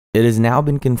It has now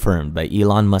been confirmed by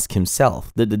Elon Musk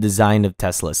himself that the design of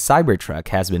Tesla's Cybertruck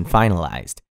has been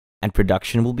finalized, and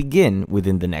production will begin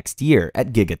within the next year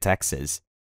at Giga Texas.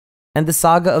 And the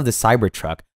saga of the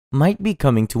Cybertruck might be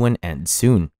coming to an end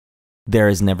soon. There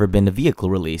has never been a vehicle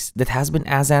release that has been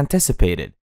as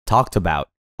anticipated, talked about,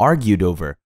 argued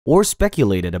over, or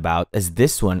speculated about as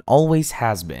this one always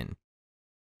has been.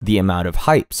 The amount of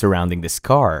hype surrounding this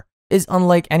car is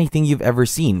unlike anything you've ever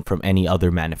seen from any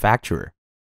other manufacturer.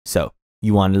 So,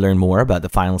 you want to learn more about the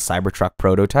final Cybertruck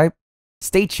prototype?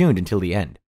 Stay tuned until the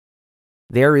end.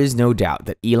 There is no doubt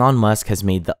that Elon Musk has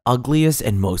made the ugliest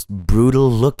and most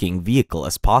brutal looking vehicle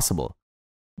as possible,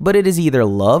 but it is either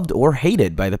loved or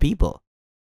hated by the people.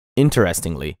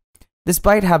 Interestingly,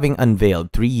 despite having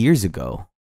unveiled 3 years ago,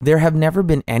 there have never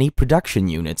been any production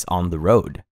units on the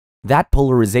road. That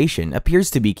polarization appears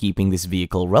to be keeping this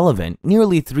vehicle relevant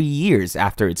nearly 3 years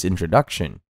after its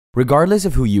introduction. Regardless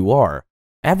of who you are,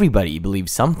 everybody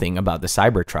believes something about the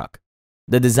Cybertruck.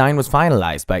 The design was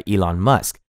finalized by Elon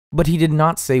Musk, but he did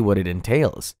not say what it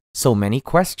entails, so many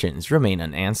questions remain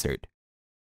unanswered.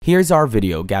 Here's our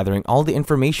video gathering all the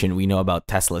information we know about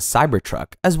Tesla's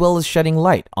Cybertruck, as well as shedding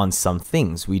light on some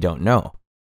things we don't know.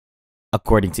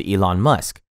 According to Elon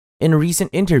Musk, in a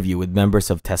recent interview with members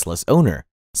of Tesla's owner,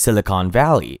 Silicon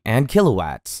Valley, and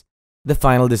Kilowatts, the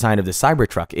final design of the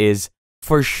Cybertruck is,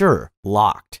 for sure,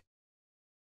 locked.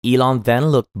 Elon then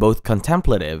looked both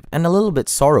contemplative and a little bit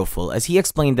sorrowful as he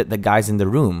explained that the guys in the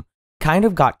room kind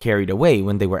of got carried away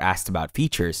when they were asked about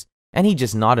features, and he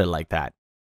just nodded like that.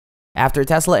 After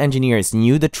Tesla engineers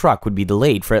knew the truck would be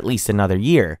delayed for at least another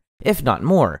year, if not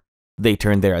more, they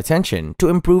turned their attention to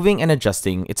improving and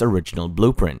adjusting its original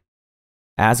blueprint.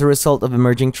 As a result of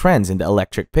emerging trends in the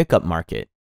electric pickup market,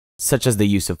 such as the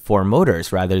use of 4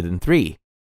 motors rather than 3.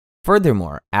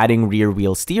 Furthermore, adding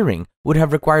rear-wheel steering would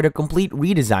have required a complete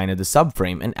redesign of the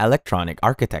subframe and electronic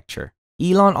architecture.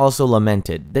 Elon also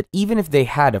lamented that even if they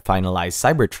had a finalized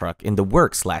Cybertruck in the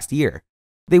works last year,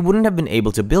 they wouldn't have been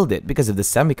able to build it because of the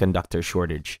semiconductor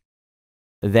shortage.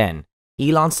 Then,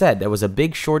 Elon said there was a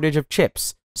big shortage of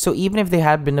chips, so even if they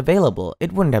had been available,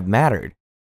 it wouldn't have mattered.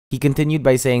 He continued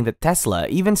by saying that Tesla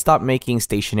even stopped making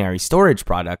stationary storage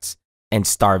products and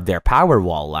starved their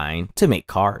Powerwall line to make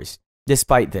cars.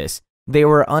 Despite this, they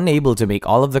were unable to make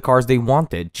all of the cars they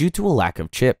wanted due to a lack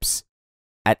of chips.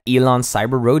 At Elon's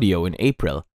Cyber Rodeo in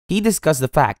April, he discussed the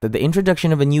fact that the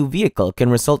introduction of a new vehicle can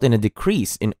result in a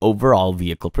decrease in overall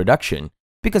vehicle production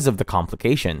because of the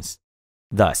complications.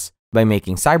 Thus, by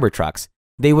making Cybertrucks,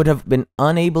 they would have been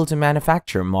unable to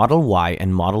manufacture Model Y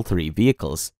and Model 3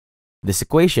 vehicles. This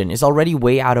equation is already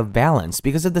way out of balance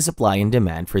because of the supply and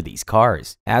demand for these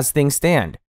cars. As things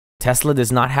stand, Tesla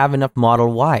does not have enough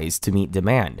Model Ys to meet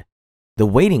demand. The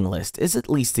waiting list is at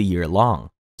least a year long,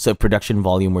 so if production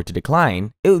volume were to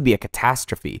decline, it would be a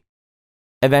catastrophe.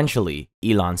 Eventually,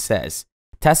 Elon says,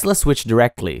 Tesla switched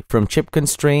directly from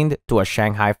chip-constrained to a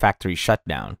Shanghai factory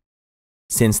shutdown.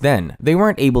 Since then, they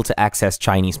weren't able to access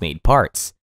Chinese-made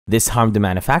parts. This harmed the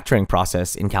manufacturing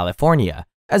process in California,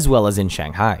 as well as in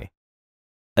Shanghai.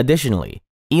 Additionally,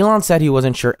 Elon said he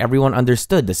wasn't sure everyone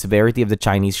understood the severity of the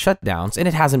Chinese shutdowns and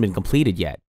it hasn't been completed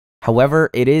yet. However,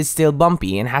 it is still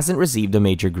bumpy and hasn't received a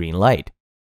major green light.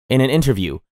 In an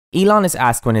interview, Elon is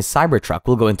asked when his Cybertruck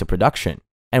will go into production,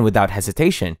 and without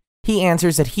hesitation, he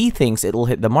answers that he thinks it will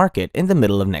hit the market in the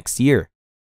middle of next year.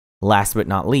 Last but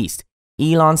not least,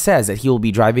 Elon says that he will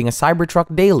be driving a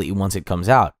Cybertruck daily once it comes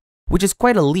out, which is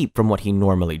quite a leap from what he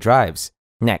normally drives.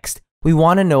 Next, we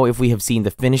want to know if we have seen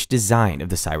the finished design of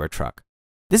the Cybertruck.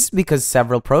 This is because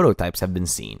several prototypes have been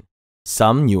seen,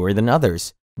 some newer than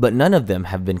others, but none of them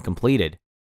have been completed.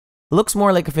 Looks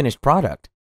more like a finished product.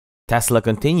 Tesla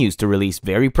continues to release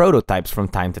varied prototypes from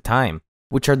time to time,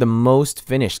 which are the most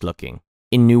finished looking.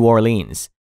 In New Orleans,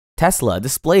 Tesla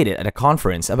displayed it at a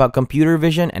conference about computer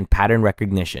vision and pattern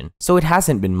recognition, so it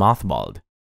hasn't been mothballed.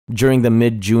 During the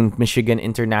mid-June Michigan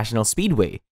International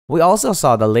Speedway, we also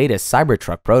saw the latest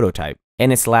Cybertruck prototype.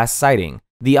 In its last sighting,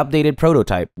 the updated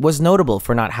prototype was notable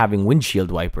for not having windshield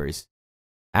wipers.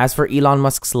 As for Elon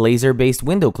Musk's laser-based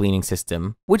window cleaning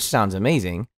system, which sounds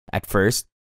amazing, at first,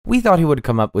 we thought he would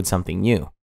come up with something new.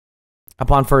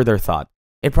 Upon further thought,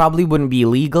 it probably wouldn't be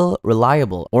legal,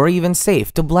 reliable, or even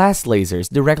safe to blast lasers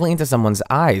directly into someone's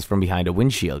eyes from behind a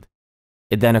windshield.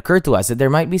 It then occurred to us that there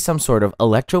might be some sort of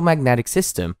electromagnetic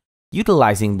system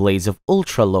utilizing blades of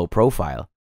ultra-low profile.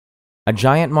 A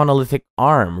giant monolithic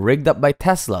arm rigged up by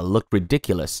Tesla looked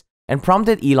ridiculous and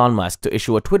prompted Elon Musk to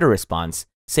issue a Twitter response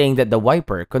saying that the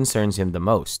wiper concerns him the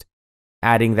most,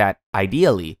 adding that,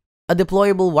 ideally, a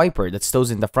deployable wiper that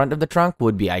stows in the front of the trunk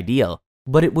would be ideal,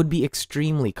 but it would be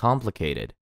extremely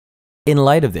complicated. In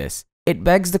light of this, it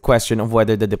begs the question of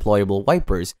whether the deployable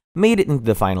wipers made it into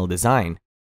the final design.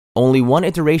 Only one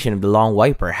iteration of the long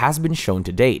wiper has been shown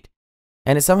to date,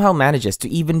 and it somehow manages to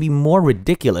even be more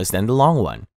ridiculous than the long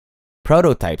one.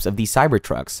 Prototypes of these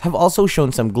Cybertrucks have also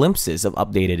shown some glimpses of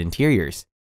updated interiors.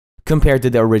 Compared to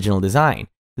the original design,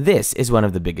 this is one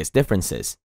of the biggest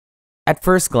differences. At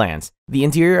first glance, the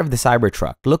interior of the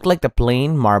Cybertruck looked like the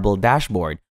plain marble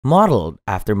dashboard modeled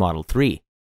after Model 3.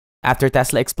 After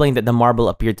Tesla explained that the marble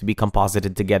appeared to be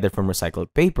composited together from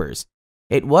recycled papers,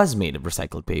 it was made of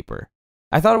recycled paper.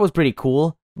 I thought it was pretty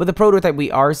cool, but the prototype we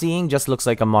are seeing just looks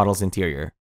like a model's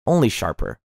interior, only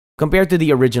sharper. Compared to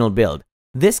the original build,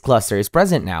 this cluster is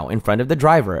present now in front of the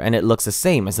driver and it looks the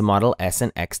same as the Model S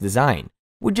and X design,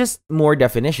 with just more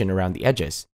definition around the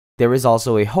edges. There is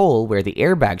also a hole where the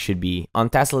airbag should be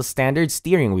on Tesla's standard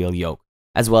steering wheel yoke,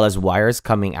 as well as wires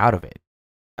coming out of it.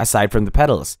 Aside from the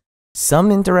pedals,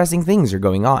 some interesting things are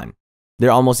going on.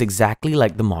 They're almost exactly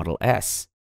like the Model S.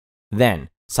 Then,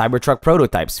 Cybertruck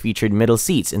prototypes featured middle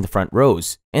seats in the front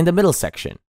rows, in the middle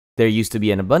section. There used to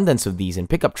be an abundance of these in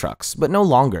pickup trucks, but no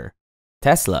longer.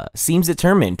 Tesla seems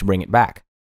determined to bring it back.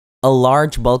 A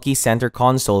large, bulky center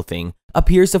console thing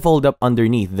appears to fold up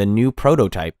underneath the new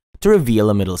prototype to reveal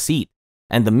a middle seat,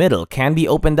 and the middle can be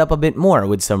opened up a bit more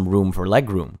with some room for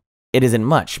legroom. It isn't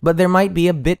much, but there might be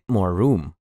a bit more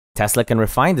room. Tesla can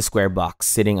refine the square box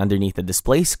sitting underneath the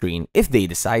display screen if they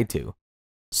decide to.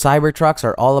 Cybertrucks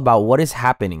are all about what is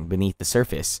happening beneath the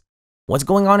surface, what's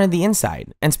going on the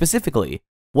inside, and specifically,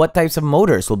 what types of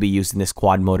motors will be used in this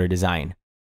quad motor design.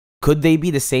 Could they be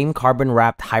the same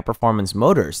carbon-wrapped high-performance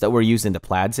motors that were used in the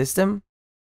Plaid system?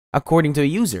 According to a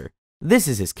user, this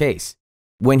is his case.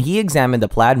 When he examined the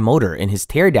Plaid motor in his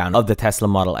teardown of the Tesla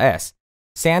Model S,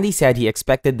 Sandy said he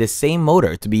expected this same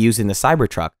motor to be used in the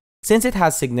Cybertruck since it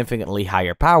has significantly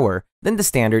higher power than the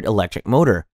standard electric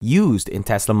motor used in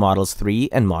Tesla Models 3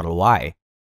 and Model Y.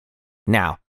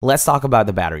 Now, let's talk about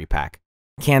the battery pack.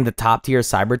 Can the top-tier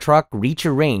Cybertruck reach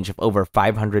a range of over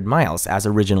 500 miles as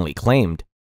originally claimed?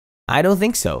 I don't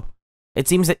think so. It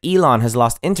seems that Elon has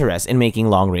lost interest in making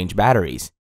long-range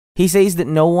batteries. He says that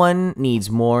no one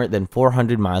needs more than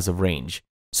 400 miles of range,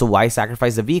 so why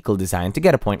sacrifice the vehicle design to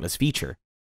get a pointless feature?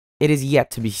 It is yet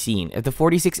to be seen if the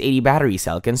 4680 battery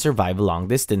cell can survive a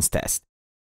long-distance test.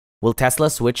 Will Tesla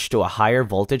switch to a higher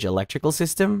voltage electrical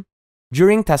system?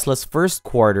 During Tesla's first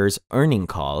quarter's earnings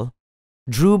call,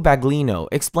 Drew Baglino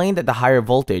explained that the higher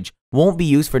voltage won't be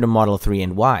used for the Model 3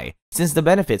 and Y since the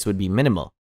benefits would be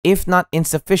minimal, if not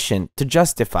insufficient to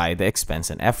justify the expense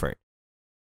and effort.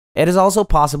 It is also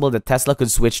possible that Tesla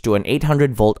could switch to an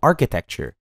 800-volt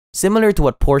architecture, similar to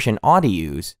what Porsche and Audi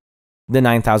use. The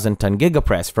 9,000-ton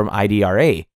Gigapress from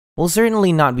IDRA will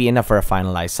certainly not be enough for a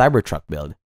finalized Cybertruck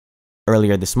build.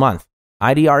 Earlier this month,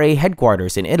 IDRA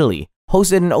headquarters in Italy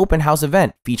hosted an open house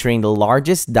event featuring the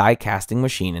largest die casting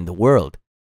machine in the world.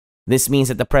 This means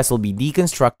that the press will be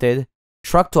deconstructed,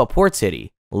 trucked to a port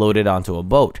city, loaded onto a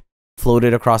boat,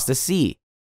 floated across the sea,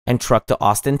 and trucked to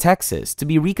Austin, Texas to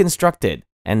be reconstructed,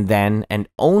 and then, and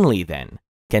only then,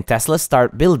 can Tesla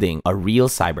start building a real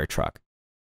Cybertruck.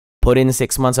 Put in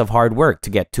 6 months of hard work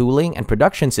to get tooling and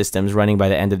production systems running by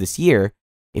the end of this year,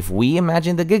 if we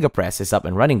imagine the Gigapress is up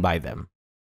and running by them.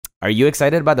 Are you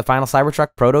excited about the final Cybertruck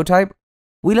prototype?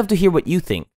 We'd love to hear what you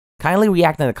think. Kindly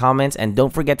react in the comments and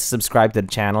don't forget to subscribe to the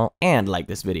channel and like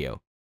this video.